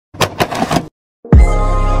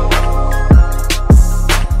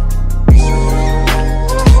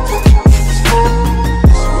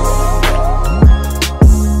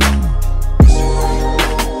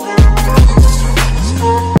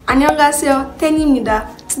안녕하세요, Teni입니다.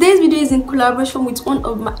 Today's video is in collaboration with one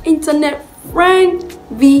of my internet friend,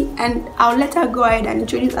 V, and I'll let her go ahead and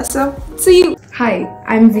introduce herself to you. Hi,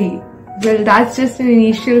 I'm V. Well, that's just an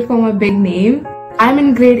initial for my big name. I'm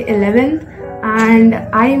in grade 11 and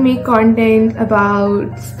I make content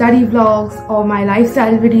about study vlogs or my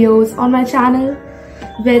lifestyle videos on my channel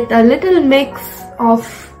with a little mix of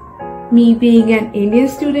me being an Indian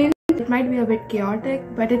student. It might be a bit chaotic,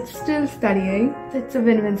 but it's still studying. It's a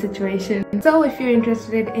win-win situation. So if you're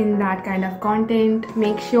interested in that kind of content,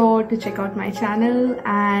 make sure to check out my channel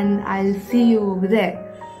and I'll see you over there,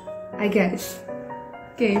 I guess.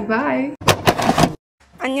 Okay, bye.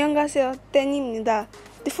 안녕하세요, 테니입니다.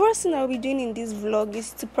 The first thing I'll be doing in this vlog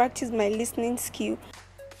is to practice my listening skill,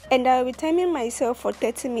 and I'll be timing myself for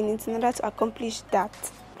 30 minutes in order to accomplish that.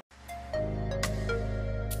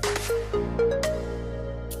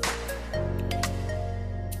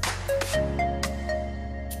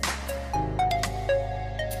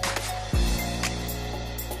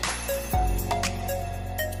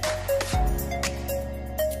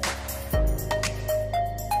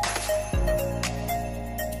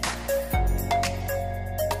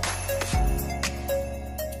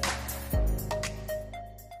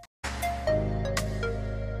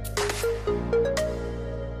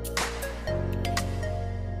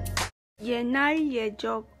 옛날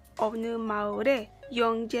예적 어느 마을에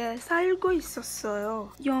영재 살고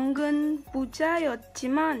있었어요. 영은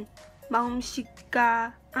부자였지만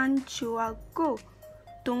마음씨가 안 좋았고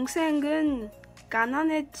동생은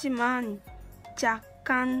가난했지만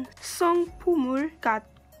착한 성품을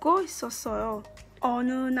갖고 있었어요.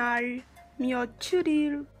 어느 날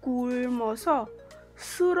며칠을 굶어서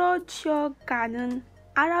쓰러져가는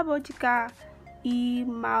할아버지가 이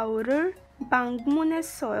마을을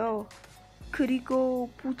방문했어요. 그리고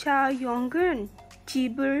부자 영은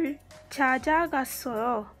집을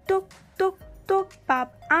찾아갔어요. 똑똑똑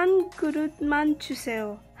밥 한 그릇만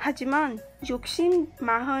주세요. 하지만 욕심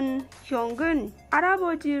많은 영은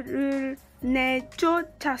할아버지를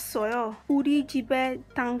내쫓았어요. 우리 집에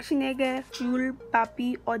당신에게 줄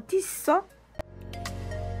밥이 어딨어?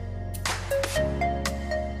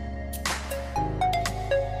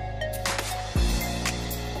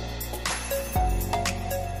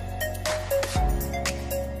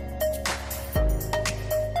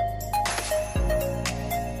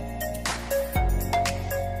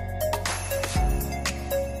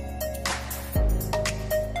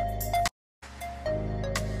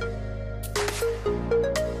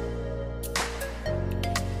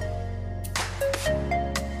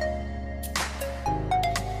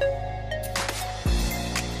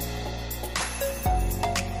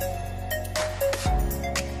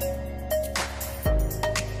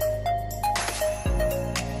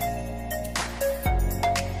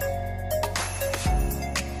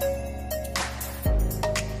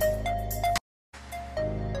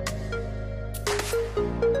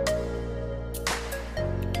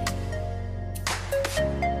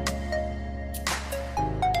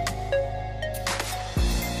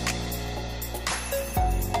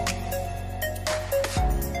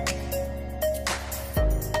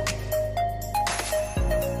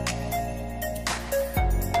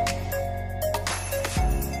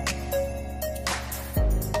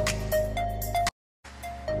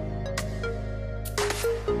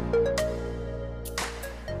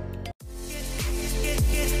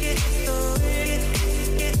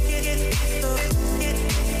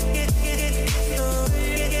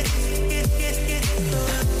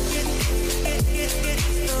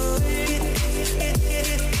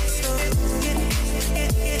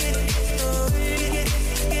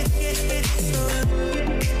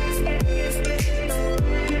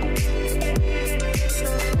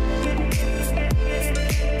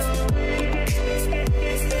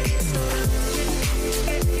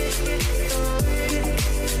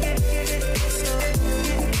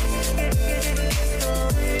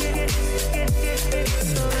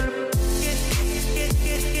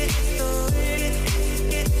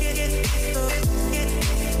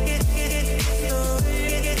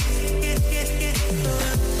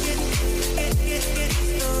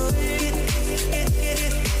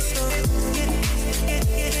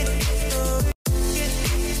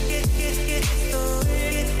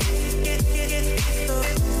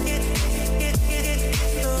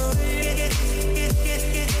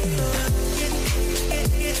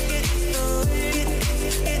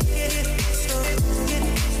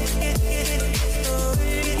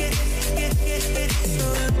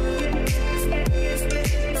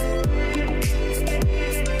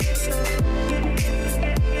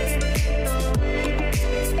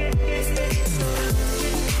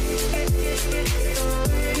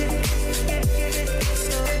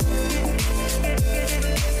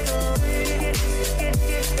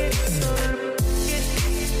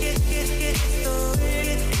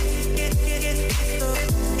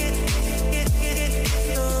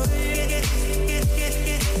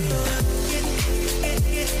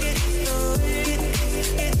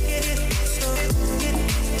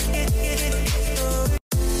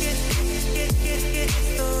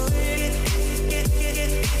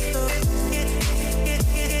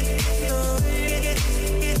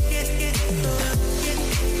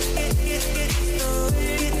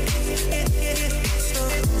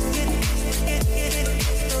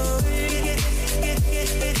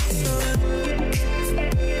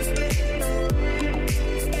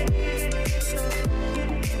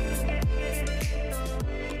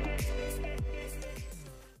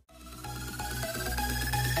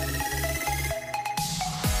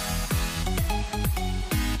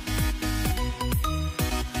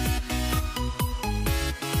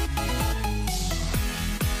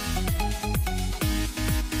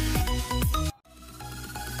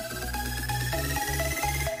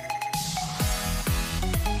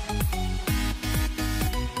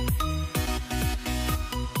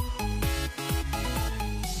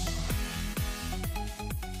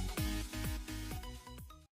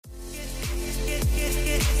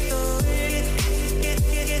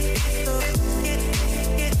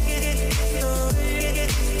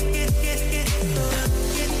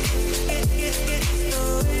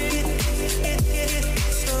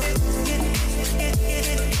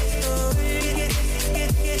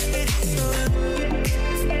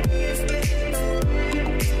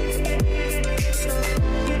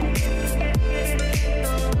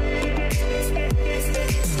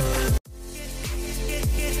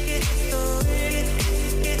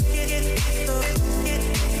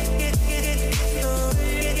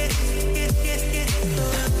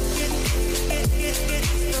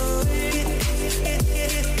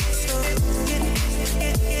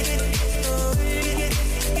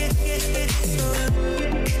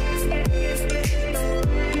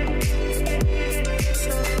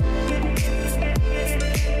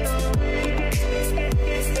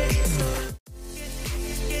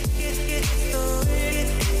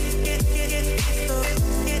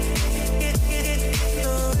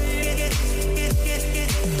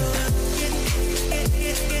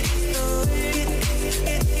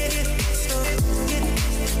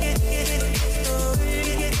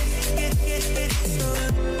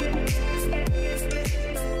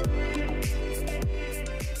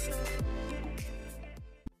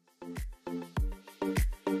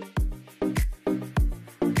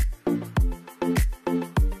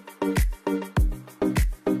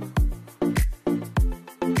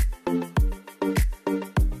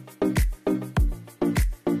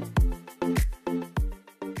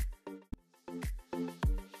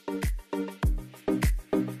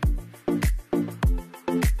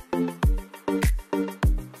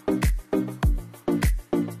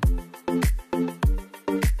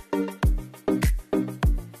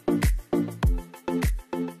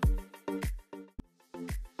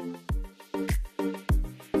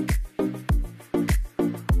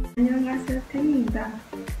 있습니다.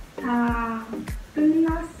 다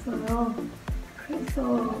끝났어요.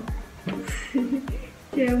 그래서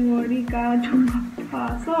제 머리가 좀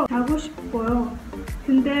아파서 자고 싶어요.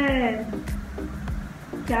 근데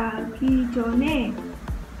자기 전에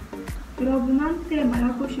여러분한테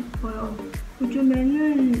말하고 싶어요.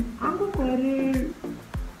 요즘에는 한국어를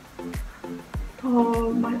더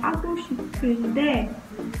말하고 싶은데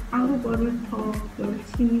한국어를 더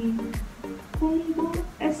열심히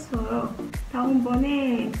공부했어요.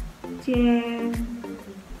 다음번에 제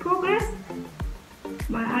progress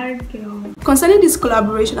말할게요. Concerning this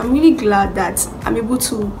collaboration, I'm really glad that I'm able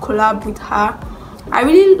to collab with her. I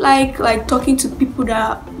really like talking to people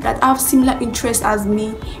that have similar interests as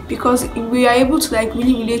me, because we are able to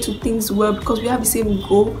really relate to things well because we have the same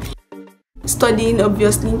goal, studying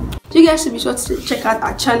obviously. So you guys should be sure to check out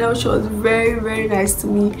our channel. She was very nice to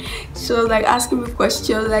me. She was asking me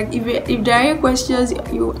questions, if there are any questions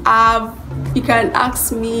you have, you can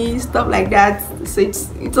ask me, stuff like that. So it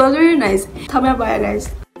was very nice. Tell me about it,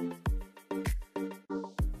 guys.